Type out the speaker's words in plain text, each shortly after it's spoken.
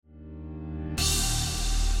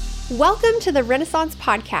Welcome to the Renaissance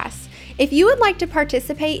Podcast. If you would like to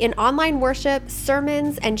participate in online worship,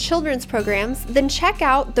 sermons, and children's programs, then check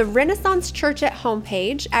out the Renaissance Church at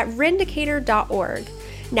homepage at rendicator.org.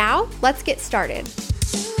 Now, let's get started.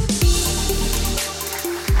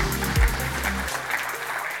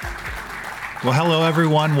 Well, hello,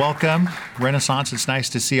 everyone. Welcome. Renaissance, it's nice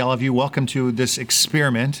to see all of you. Welcome to this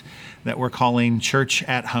experiment that we're calling Church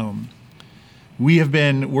at Home. We have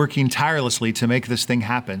been working tirelessly to make this thing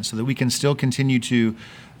happen so that we can still continue to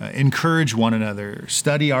encourage one another,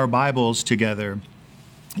 study our Bibles together,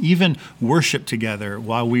 even worship together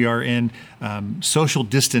while we are in social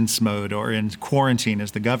distance mode or in quarantine,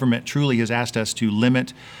 as the government truly has asked us to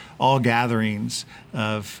limit all gatherings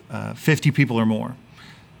of 50 people or more.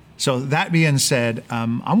 So that being said,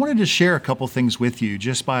 I wanted to share a couple things with you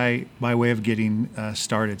just by way of getting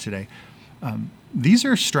started today. These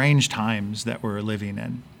are strange times that we're living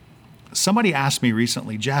in. Somebody asked me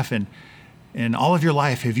recently, Jeff, in all of your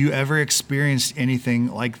life, have you ever experienced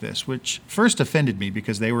anything like this? Which first offended me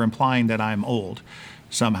because they were implying that I'm old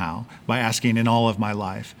somehow by asking in all of my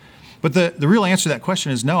life. But the real answer to that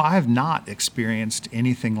question is no, I have not experienced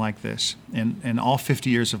anything like this in all 50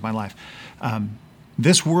 years of my life.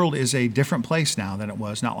 This world is a different place now than it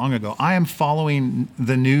was not long ago. I am following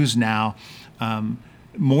the news now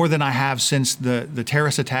more than I have since the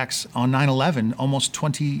terrorist attacks on 9/11 almost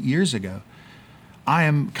 20 years ago. I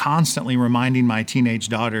am constantly reminding my teenage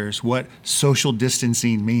daughters what social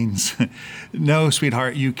distancing means. No,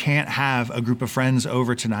 sweetheart, you can't have a group of friends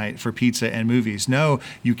over tonight for pizza and movies. No,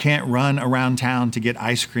 you can't run around town to get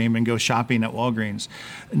ice cream and go shopping at Walgreens.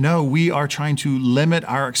 No, we are trying to limit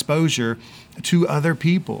our exposure to other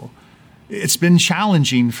people. It's been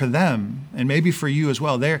challenging for them, and maybe for you as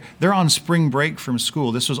well. They're on spring break from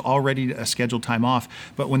school. This was already a scheduled time off,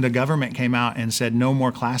 but when the government came out and said no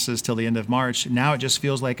more classes till the end of March, now it just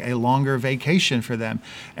feels like a longer vacation for them,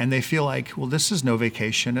 and they feel like, well, this is no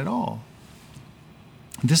vacation at all.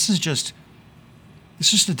 This is just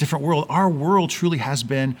a different world. Our world truly has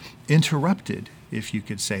been interrupted, if you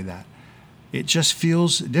could say that. It just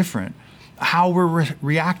feels different. How we're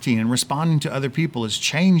reacting and responding to other people is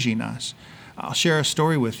changing us. I'll share a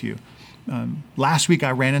story with you. Last week, I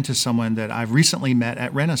ran into someone that I've recently met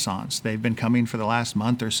at Renaissance. They've been coming for the last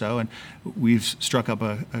month or so, and we've struck up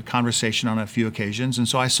a conversation on a few occasions. And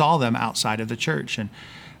so I saw them outside of the church,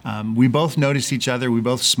 and we both noticed each other. We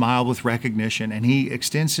both smiled with recognition, and he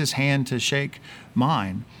extends his hand to shake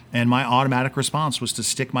mine. And my automatic response was to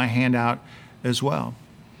stick my hand out as well.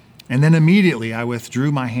 And then immediately I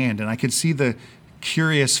withdrew my hand, and I could see the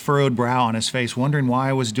curious furrowed brow on his face, wondering why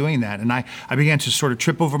I was doing that. And I began to sort of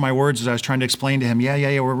trip over my words as I was trying to explain to him, yeah,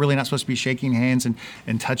 we're really not supposed to be shaking hands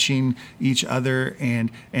and touching each other.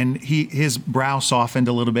 And his brow softened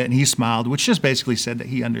a little bit, and he smiled, which just basically said that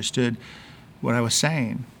he understood what I was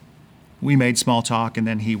saying. We made small talk, and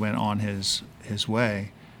then he went on his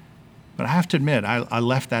way. But I have to admit, I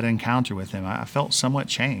left that encounter with him. I felt somewhat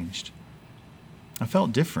changed. I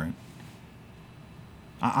felt different.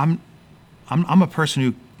 I'm a person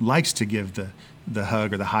who likes to give the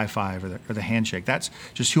hug or the high five or the handshake. That's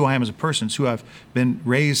just who I am as a person. It's who I've been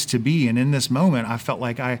raised to be. And in this moment, I felt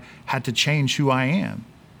like I had to change who I am.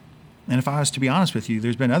 And if I was to be honest with you,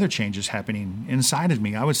 there's been other changes happening inside of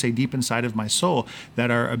me, I would say deep inside of my soul,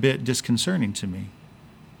 that are a bit disconcerting to me.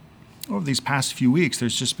 Over these past few weeks,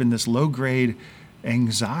 there's just been this low-grade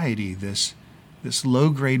anxiety, this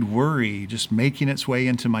low-grade worry just making its way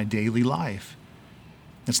into my daily life.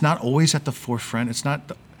 It's not always at the forefront. It's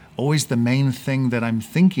not always the main thing that I'm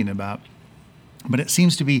thinking about, but it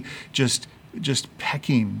seems to be just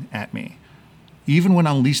pecking at me. Even when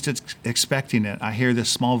I'm least expecting it, I hear this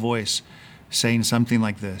small voice saying something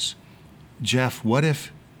like this: Jeff, what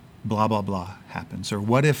if blah, blah, blah happens? Or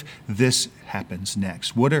what if this happens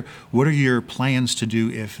next? What are your plans to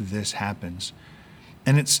do if this happens?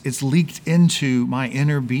 And it's leaked into my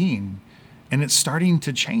inner being, and it's starting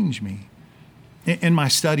to change me. In my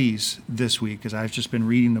studies this week, as I've just been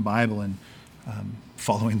reading the Bible and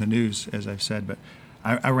following the news, as I've said, but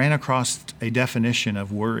I ran across a definition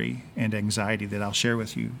of worry and anxiety that I'll share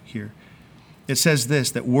with you here. It says this,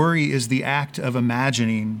 that worry is the act of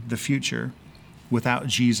imagining the future without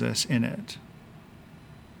Jesus in it.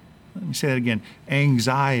 Let me say that again.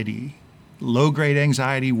 Anxiety, low-grade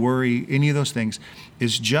anxiety, worry, any of those things,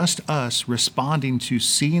 is just us responding to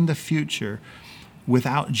seeing the future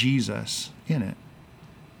without Jesus in it.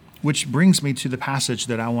 Which brings me to the passage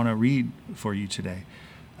that I want to read for you today.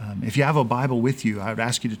 If you have a Bible with you, I would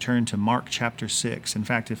ask you to turn to Mark chapter 6. In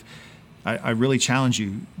fact, if I really challenge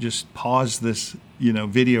you, just pause this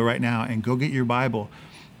video right now and go get your Bible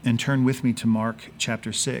and turn with me to Mark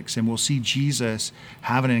chapter 6, and we'll see Jesus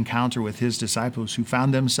have an encounter with his disciples who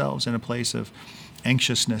found themselves in a place of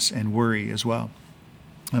anxiousness and worry as well.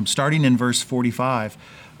 Starting in verse 45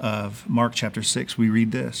 of Mark chapter 6, we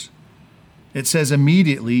read this. It says,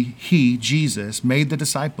 immediately he, Jesus, made the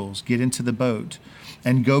disciples get into the boat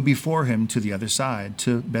and go before him to the other side,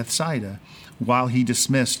 to Bethsaida, while he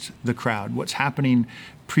dismissed the crowd. What's happening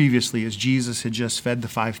previously is Jesus had just fed the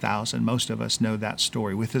 5,000. Most of us know that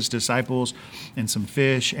story. With his disciples and some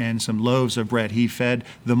fish and some loaves of bread, he fed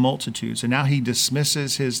the multitudes. And now he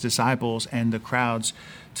dismisses his disciples and the crowds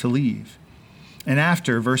to leave. And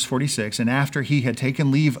after, verse 46, and after he had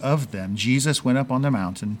taken leave of them, Jesus went up on the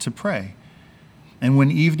mountain to pray. And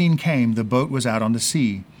when evening came, the boat was out on the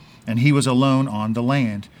sea, and he was alone on the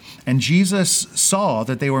land. And Jesus saw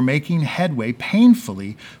that they were making headway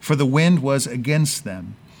painfully, for the wind was against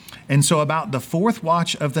them. And so about the fourth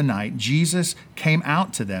watch of the night, Jesus came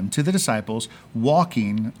out to them, to the disciples,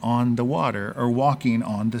 walking on the water, or walking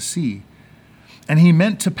on the sea. And he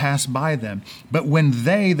meant to pass by them. But when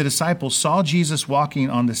they, the disciples, saw Jesus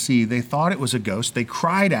walking on the sea, they thought it was a ghost. They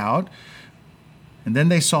cried out, and then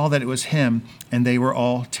they saw that it was him, and they were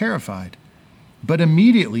all terrified. But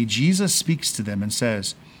immediately Jesus speaks to them and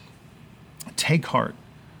says, take heart,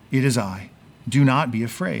 it is I. Do not be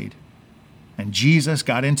afraid. And Jesus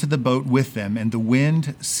got into the boat with them, and the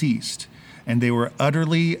wind ceased, and they were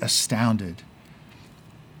utterly astounded.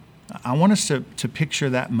 I want us to picture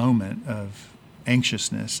that moment of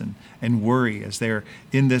anxiousness and worry as they're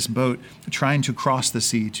in this boat trying to cross the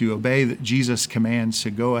sea, to obey Jesus' commands to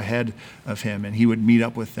go ahead of him, and he would meet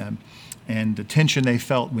up with them. And the tension they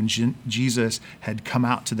felt when Jesus had come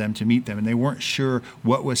out to them to meet them, and they weren't sure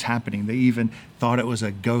what was happening. They even thought it was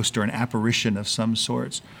a ghost or an apparition of some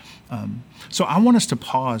sorts. So I want us to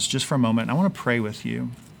pause just for a moment. I want to pray with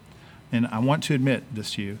you, and I want to admit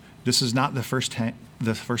this to you. This is not the first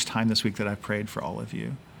time this week that I've prayed for all of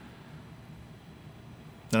you.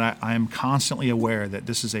 That I am constantly aware that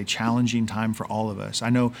this is a challenging time for all of us. I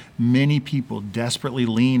know many people desperately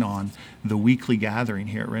lean on the weekly gathering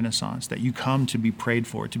here at Renaissance, that you come to be prayed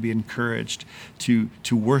for, to be encouraged, to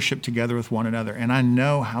worship together with one another. And I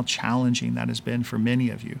know how challenging that has been for many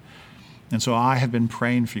of you. And so I have been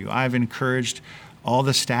praying for you. I've encouraged all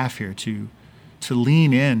the staff here to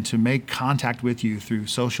lean in, to make contact with you through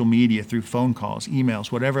social media, through phone calls, emails,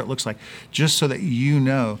 whatever it looks like, just so that you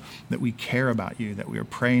know that we care about you, that we are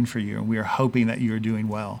praying for you, and we are hoping that you are doing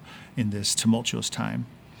well in this tumultuous time.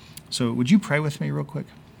 So would you pray with me real quick?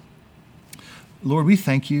 Lord, we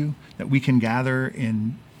thank you that we can gather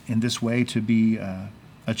in this way to be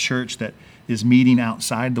a church that is meeting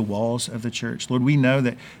outside the walls of the church. Lord, we know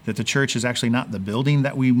that the church is actually not the building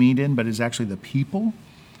that we meet in, but is actually the people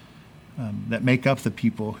that make up the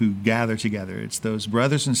people who gather together. It's those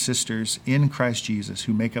brothers and sisters in Christ Jesus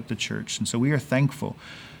who make up the church. And so we are thankful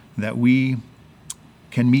that we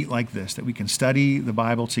can meet like this, that we can study the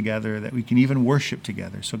Bible together, that we can even worship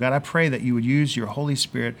together. So God, I pray that you would use your Holy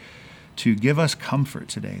Spirit to give us comfort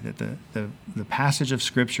today, that the passage of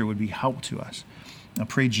Scripture would be help to us. I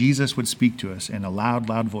pray Jesus would speak to us in a loud,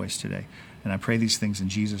 loud voice today. And I pray these things in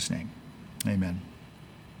Jesus' name. Amen.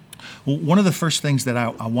 Well, one of the first things that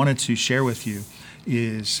I wanted to share with you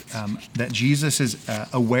is that Jesus is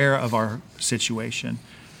aware of our situation.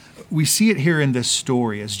 We see it here in this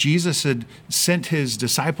story as Jesus had sent his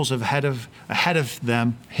disciples ahead of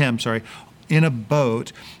him in a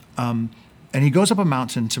boat, and he goes up a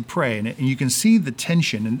mountain to pray. And you can see the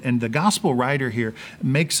tension, and the gospel writer here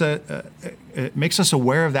makes us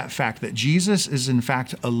aware of that fact that Jesus is in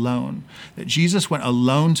fact alone, that Jesus went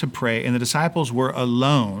alone to pray, and the disciples were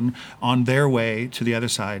alone on their way to the other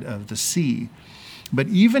side of the sea. But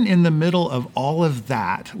even in the middle of all of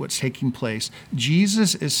that, what's taking place,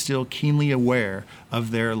 Jesus is still keenly aware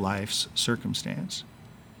of their life's circumstance.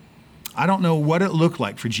 I don't know what it looked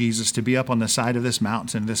like for Jesus to be up on the side of this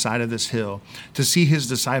mountain, the side of this hill, to see his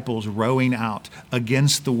disciples rowing out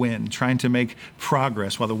against the wind, trying to make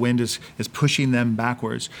progress while the wind is pushing them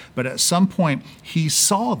backwards. But at some point, he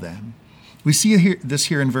saw them. We see this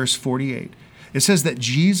here in verse 48. It says that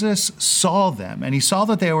Jesus saw them, and he saw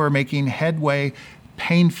that they were making headway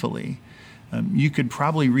painfully. You could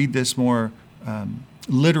probably read this more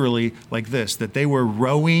literally like this, that they were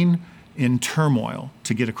rowing in turmoil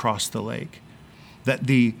to get across the lake, that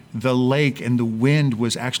the lake and the wind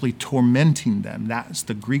was actually tormenting them. That's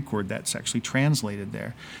the Greek word that's actually translated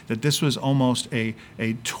there, that this was almost a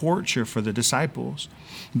torture for the disciples,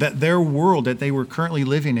 that their world that they were currently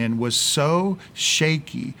living in was so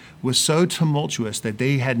shaky, was so tumultuous that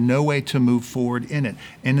they had no way to move forward in it.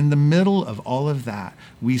 And in the middle of all of that,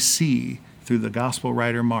 we see through the gospel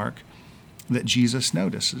writer Mark that Jesus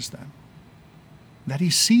notices them, that he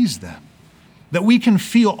sees them, that we can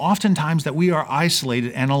feel oftentimes that we are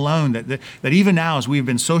isolated and alone, that even now as we've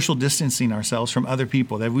been social distancing ourselves from other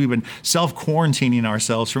people, that we've been self-quarantining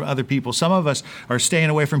ourselves from other people. Some of us are staying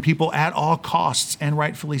away from people at all costs, and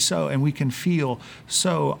rightfully so, and we can feel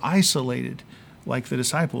so isolated like the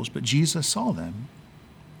disciples, but Jesus saw them.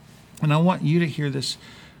 And I want you to hear this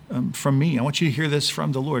from me. I want you to hear this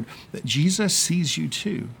from the Lord, that Jesus sees you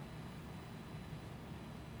too.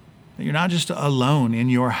 That you're not just alone in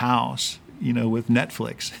your house, with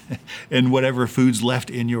Netflix and whatever food's left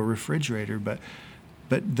in your refrigerator, but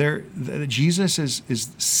Jesus is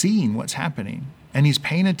seeing what's happening, and he's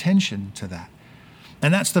paying attention to that.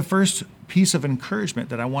 And that's the first piece of encouragement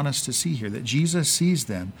that I want us to see here, that Jesus sees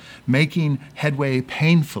them making headway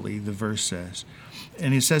painfully, the verse says.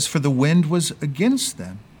 And he says, for the wind was against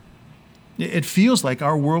them. It feels like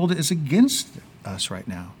our world is against us right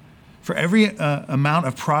now. For every amount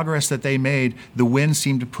of progress that they made, the wind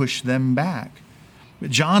seemed to push them back. But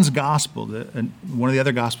John's gospel, one of the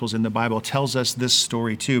other gospels in the Bible, tells us this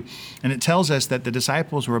story too. And it tells us that the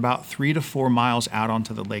disciples were about 3 to 4 miles out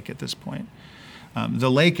onto the lake at this point.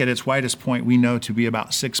 The lake at its widest point we know to be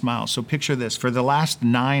about 6 miles. So picture this, for the last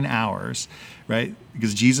 9 hours, right?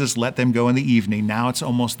 Because Jesus let them go in the evening. Now it's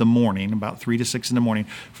almost the morning, about 3 to 6 in the morning.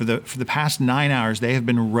 For the past 9 hours, they have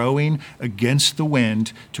been rowing against the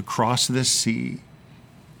wind to cross this sea.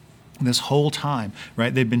 This whole time,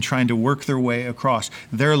 right? They've been trying to work their way across.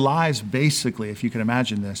 Their lives, basically, if you can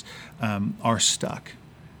imagine this, are stuck.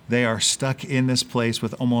 They are stuck in this place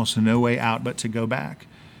with almost no way out but to go back.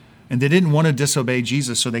 And they didn't want to disobey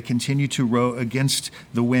Jesus, so they continued to row against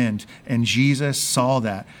the wind. And Jesus saw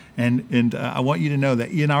that. And I want you to know that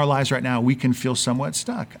in our lives right now, we can feel somewhat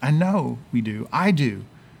stuck. I know we do. I do.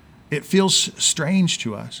 It feels strange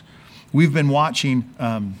to us. We've been watching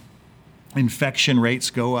infection rates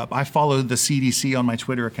go up. I follow the CDC on my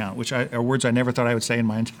Twitter account, which are words I never thought I would say in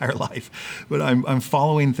my entire life. But I'm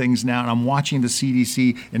following things now, and I'm watching the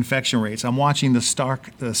CDC infection rates. I'm watching the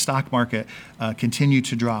stock market continue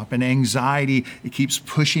to drop, and anxiety, it keeps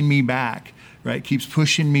pushing me back, right? Keeps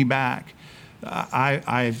pushing me back.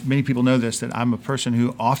 Many people know this, that I'm a person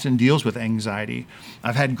who often deals with anxiety.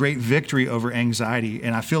 I've had great victory over anxiety,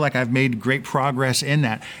 and I feel like I've made great progress in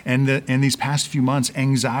that. And in these past few months,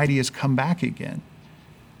 anxiety has come back again.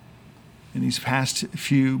 In these past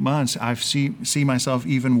few months, I've see myself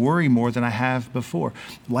even worry more than I have before.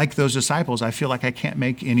 Like those disciples, I feel like I can't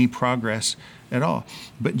make any progress at all.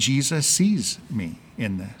 But Jesus sees me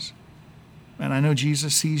in this. And I know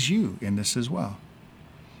Jesus sees you in this as well.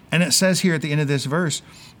 And it says here at the end of this verse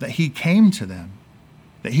that he came to them,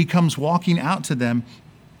 that he comes walking out to them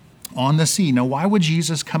on the sea. Now, why would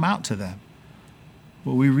Jesus come out to them?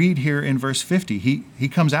 Well, we read here in verse 50, he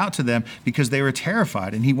comes out to them because they were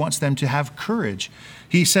terrified, and he wants them to have courage.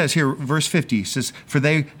 He says here, verse 50, he says, for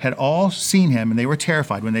they had all seen him, and they were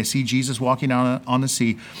terrified when they see Jesus walking on the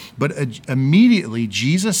sea. But immediately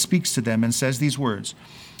Jesus speaks to them and says these words.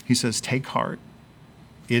 He says, take heart,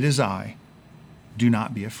 it is I. Do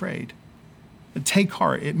not be afraid. Take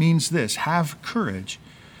heart. It means this, have courage.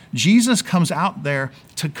 Jesus comes out there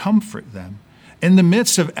to comfort them. In the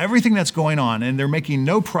midst of everything that's going on, and they're making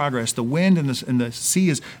no progress, the wind and the sea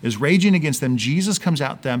is raging against them, Jesus comes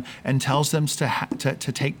out to them and tells them to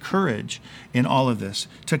take courage in all of this,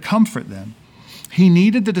 to comfort them. He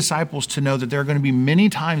needed the disciples to know that there are going to be many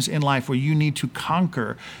times in life where you need to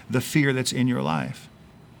conquer the fear that's in your life.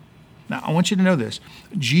 Now, I want you to know this.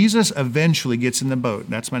 Jesus eventually gets in the boat.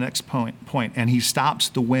 That's my next point. And he stops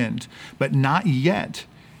the wind, but not yet.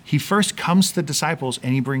 He first comes to the disciples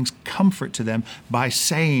and he brings comfort to them by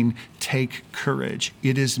saying, take courage.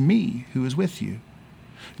 It is me who is with you.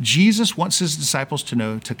 Jesus wants his disciples to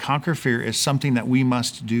know to conquer fear is something that we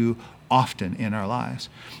must do often in our lives.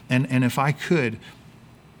 And if I could,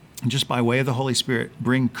 just by way of the Holy Spirit,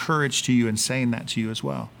 bring courage to you and saying that to you as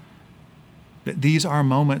well. That these are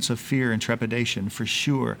moments of fear and trepidation for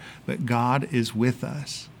sure, but God is with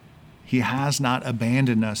us. He has not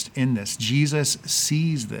abandoned us in this. Jesus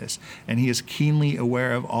sees this, and he is keenly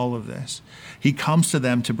aware of all of this. He comes to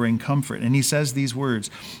them to bring comfort, and he says these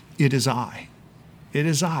words, it is I. It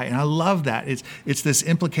is I. And I love that. It's this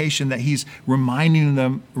implication that he's reminding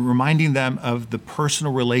them of the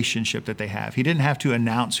personal relationship that they have. He didn't have to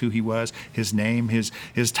announce who he was, his name, his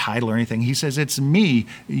title or anything. He says, it's me.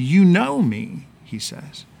 You know me, he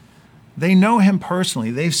says. They know him personally.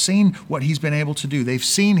 They've seen what he's been able to do. They've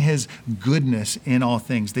seen his goodness in all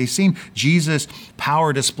things. They've seen Jesus'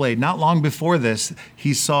 power displayed. Not long before this,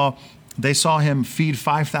 he saw They saw him feed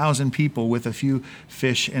 5,000 people with a few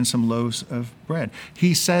fish and some loaves of bread.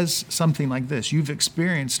 He says something like this: "You've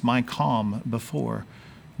experienced my calm before.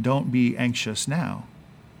 Don't be anxious now.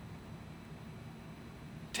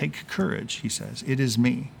 Take courage," he says. "It is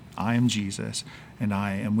me. I am Jesus, and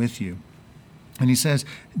I am with you." And he says,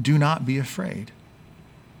 "Do not be afraid."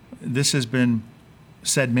 This has been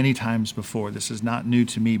said many times before. This is not new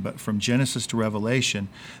to me, but from Genesis to Revelation,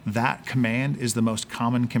 that command is the most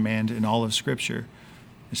common command in all of Scripture,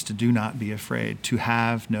 is to do not be afraid, to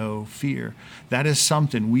have no fear. That is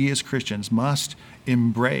something we as Christians must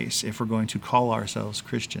embrace if we're going to call ourselves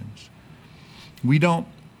Christians. We don't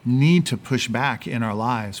need to push back in our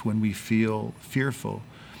lives when we feel fearful.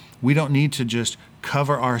 We don't need to just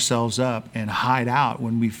cover ourselves up and hide out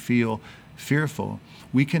when we feel fearful.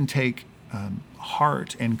 We can take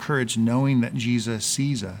heart and courage knowing that Jesus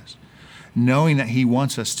sees us, knowing that he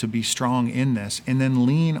wants us to be strong in this, and then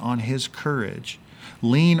lean on his courage,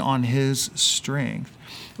 lean on his strength,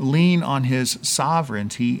 lean on his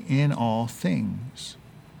sovereignty in all things.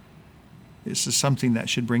 This is something that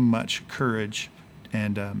should bring much courage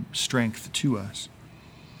and strength to us.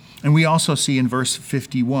 And we also see in verse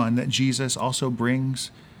 51 that Jesus also brings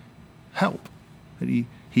help. That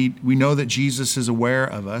we know that Jesus is aware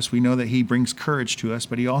of us. We know that he brings courage to us,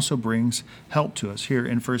 but he also brings help to us. Here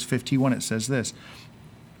in verse 51, it says this,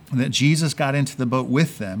 that Jesus got into the boat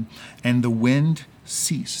with them and the wind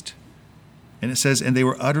ceased. And it says, and they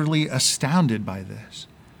were utterly astounded by this.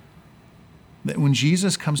 That when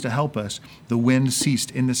Jesus comes to help us, the wind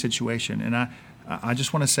ceased in the situation. And I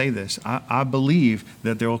just want to say this. I believe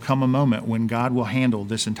that there will come a moment when God will handle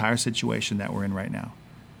this entire situation that we're in right now.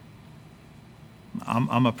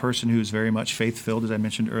 I'm a person who is very much faith-filled, as I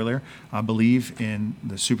mentioned earlier. I believe in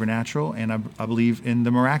the supernatural, and I believe in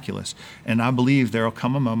the miraculous. And I believe there will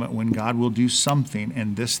come a moment when God will do something,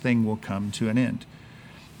 and this thing will come to an end.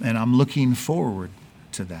 And I'm looking forward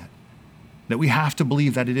to that. That we have to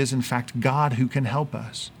believe that it is, in fact, God who can help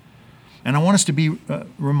us. And I want us to be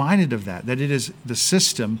reminded of that it is the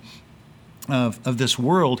system of this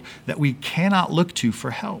world that we cannot look to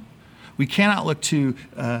for help. We cannot look to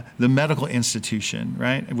the medical institution,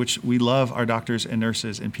 right, which we love our doctors and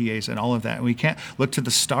nurses and PAs and all of that. And we can't look to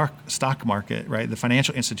the stock market, right, the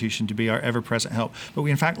financial institution to be our ever-present help. But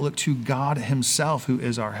we, in fact, look to God himself, who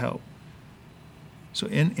is our help. So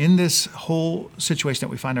in this whole situation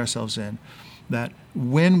that we find ourselves in, that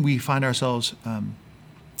when we find ourselves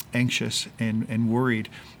anxious and worried,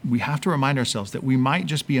 we have to remind ourselves that we might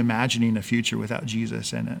just be imagining a future without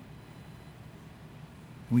Jesus in it.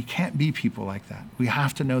 We can't be people like that. We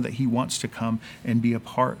have to know that he wants to come and be a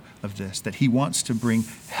part of this, that he wants to bring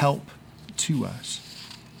help to us.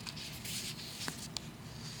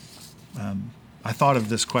 I thought of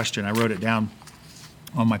this question. I wrote it down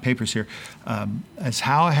on my papers here, as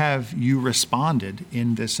how have you responded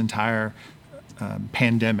in this entire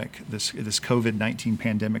pandemic, this COVID-19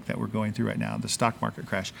 pandemic that we're going through right now, the stock market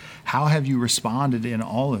crash? How have you responded in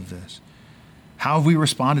all of this? How have we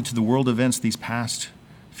responded to the world events these past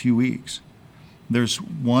few weeks? There's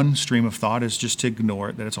one stream of thought is just to ignore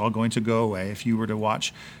it, that it's all going to go away. If you were to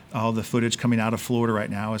watch all the footage coming out of Florida right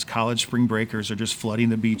now as college spring breakers are just flooding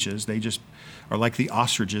the beaches, they just are like the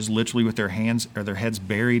ostriches, literally with their hands or their heads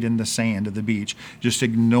buried in the sand of the beach, just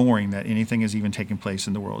ignoring that anything is even taking place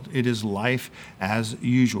in the world. It is life as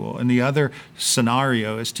usual. And the other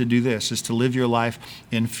scenario is to do this, is to live your life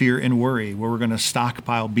in fear and worry, where we're going to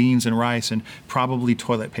stockpile beans and rice and probably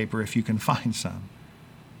toilet paper if you can find some.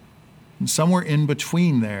 And somewhere in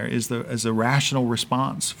between there is a rational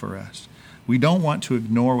response for us. We don't want to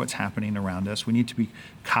ignore what's happening around us. We need to be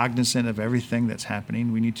cognizant of everything that's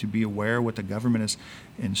happening. We need to be aware of what the government is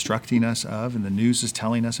instructing us of and the news is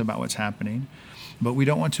telling us about what's happening. But we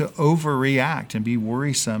don't want to overreact and be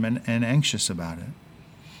worrisome and anxious about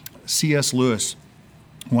it. C.S. Lewis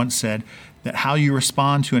once said that how you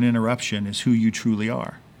respond to an interruption is who you truly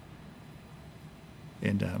are.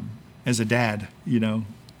 And as a dad,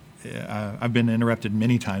 I've been interrupted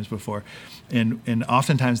many times before. And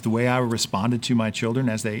oftentimes the way I responded to my children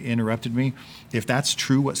as they interrupted me, if that's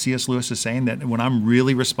true what C.S. Lewis is saying, that when I'm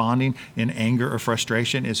really responding in anger or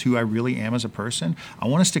frustration is who I really am as a person, I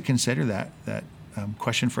want us to consider that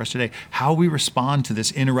question for us today. How we respond to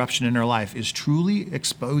this interruption in our life is truly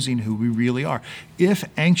exposing who we really are. If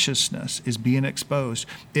anxiousness is being exposed,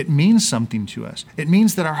 it means something to us. It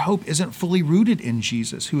means that our hope isn't fully rooted in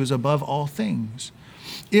Jesus, who is above all things.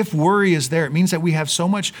 If worry is there, it means that we have so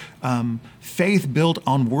much faith built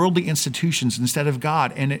on worldly institutions instead of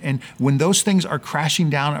God. And when those things are crashing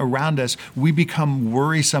down around us, we become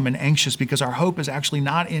worrisome and anxious because our hope is actually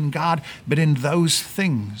not in God, but in those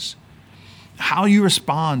things. How you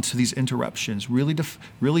respond to these interruptions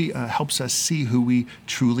really helps us see who we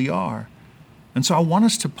truly are. And so I want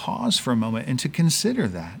us to pause for a moment and to consider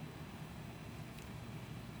that.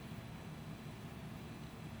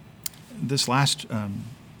 This last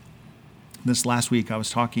week, I was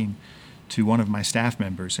talking to one of my staff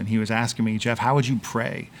members, and he was asking me, Jeff, how would you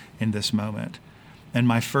pray in this moment? And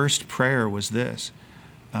my first prayer was this.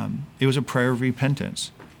 It was a prayer of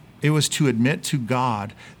repentance. It was to admit to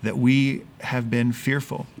God that we have been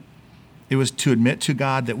fearful. It was to admit to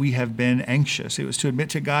God that we have been anxious. It was to admit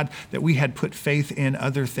to God that we had put faith in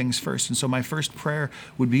other things first. And so my first prayer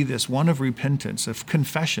would be this, one of repentance, of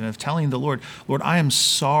confession, of telling the Lord, Lord, I am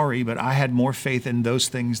sorry, but I had more faith in those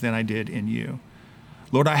things than I did in you.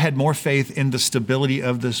 Lord, I had more faith in the stability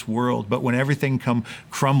of this world, but when everything come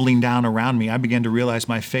crumbling down around me, I began to realize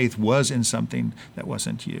my faith was in something that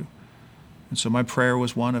wasn't you. And so my prayer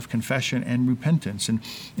was one of confession and repentance. And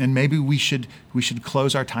maybe we should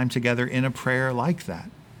close our time together in a prayer like that.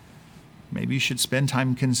 Maybe you should spend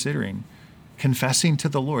time considering, confessing to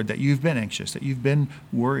the Lord that you've been anxious, that you've been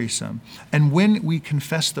worrisome. And when we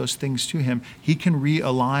confess those things to him, he can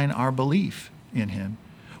realign our belief in him.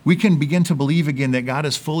 We can begin to believe again that God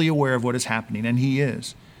is fully aware of what is happening, and he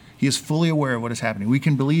is. He is fully aware of what is happening. We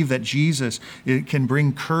can believe that Jesus can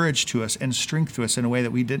bring courage to us and strength to us in a way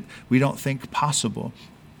that we don't think possible.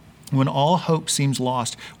 When all hope seems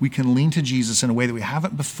lost, we can lean to Jesus in a way that we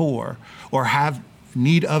haven't before or have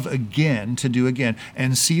need of again to do again,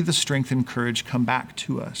 and see the strength and courage come back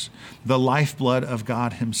to us, the lifeblood of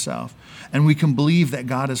God himself. And we can believe that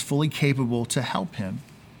God is fully capable to help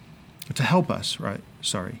us,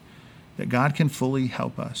 that God can fully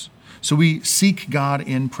help us. So we seek God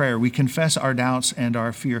in prayer. We confess our doubts and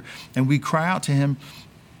our fear, and we cry out to him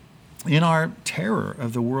in our terror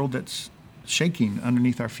of the world that's shaking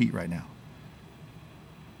underneath our feet right now.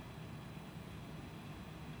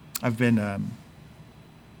 I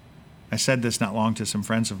said this not long to some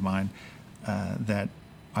friends of mine, that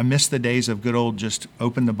I miss the days of good old just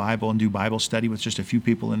open the Bible and do Bible study with just a few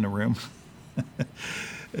people in the room.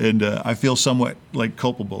 And I feel somewhat like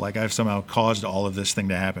culpable, like I've somehow caused all of this thing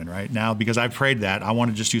to happen right now because I prayed that. I want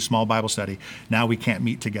to just do small Bible study. Now we can't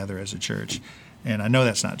meet together as a church. And I know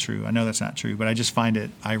that's not true. But I just find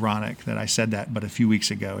it ironic that I said that but a few weeks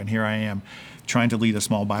ago. And here I am trying to lead a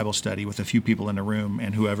small Bible study with a few people in the room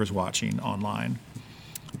and whoever's watching online.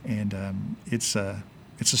 And it's a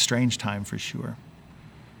strange time for sure.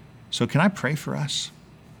 So can I pray for us?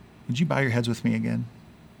 Would you bow your heads with me again?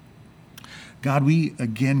 God, we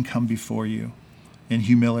again come before you in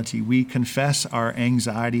humility. We confess our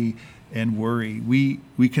anxiety and worry.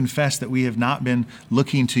 We confess that we have not been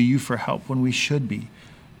looking to you for help when we should be,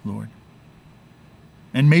 Lord.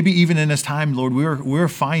 And maybe even in this time, Lord, we're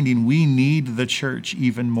finding we need the church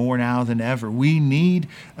even more now than ever. We need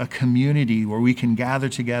a community where we can gather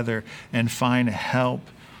together and find help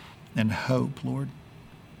and hope, Lord.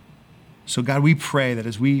 So God, we pray that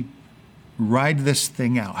as we ride this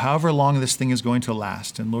thing out, however long this thing is going to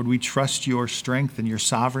last. And Lord, we trust your strength and your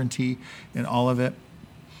sovereignty in all of it.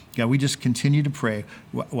 God, we just continue to pray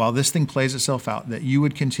while this thing plays itself out, that you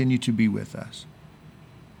would continue to be with us.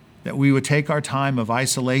 That we would take our time of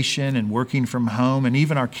isolation and working from home and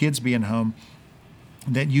even our kids being home,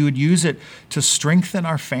 that you would use it to strengthen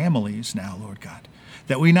our families now, Lord God.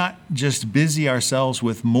 That we not just busy ourselves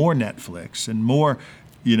with more Netflix and more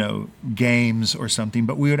games or something,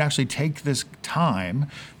 but we would actually take this time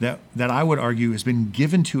that I would argue has been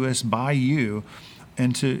given to us by you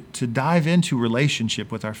and to dive into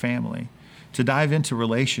relationship with our family, to dive into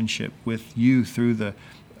relationship with you through the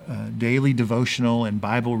daily devotional and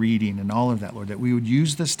Bible reading and all of that, Lord, that we would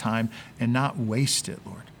use this time and not waste it,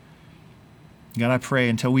 Lord. God, I pray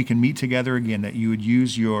until we can meet together again, that you would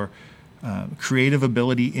use your creative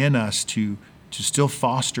ability in us to still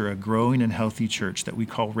foster a growing and healthy church that we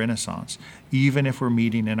call Renaissance, even if we're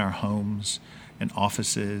meeting in our homes and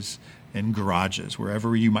offices and garages,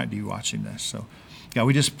 wherever you might be watching this. So, God,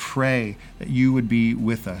 we just pray that you would be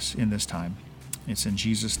with us in this time. It's in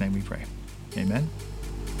Jesus' name we pray. Amen.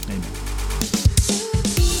 Amen.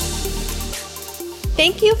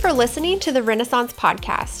 Thank you for listening to the Renaissance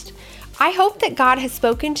Podcast. I hope that God has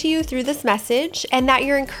spoken to you through this message and that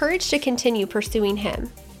you're encouraged to continue pursuing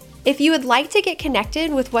Him. If you would like to get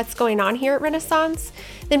connected with what's going on here at Renaissance,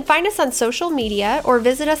 then find us on social media or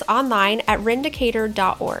visit us online at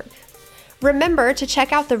rendicator.org. Remember to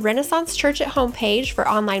check out the Renaissance Church at Home page for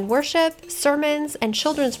online worship, sermons, and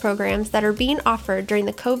children's programs that are being offered during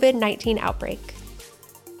the COVID-19 outbreak.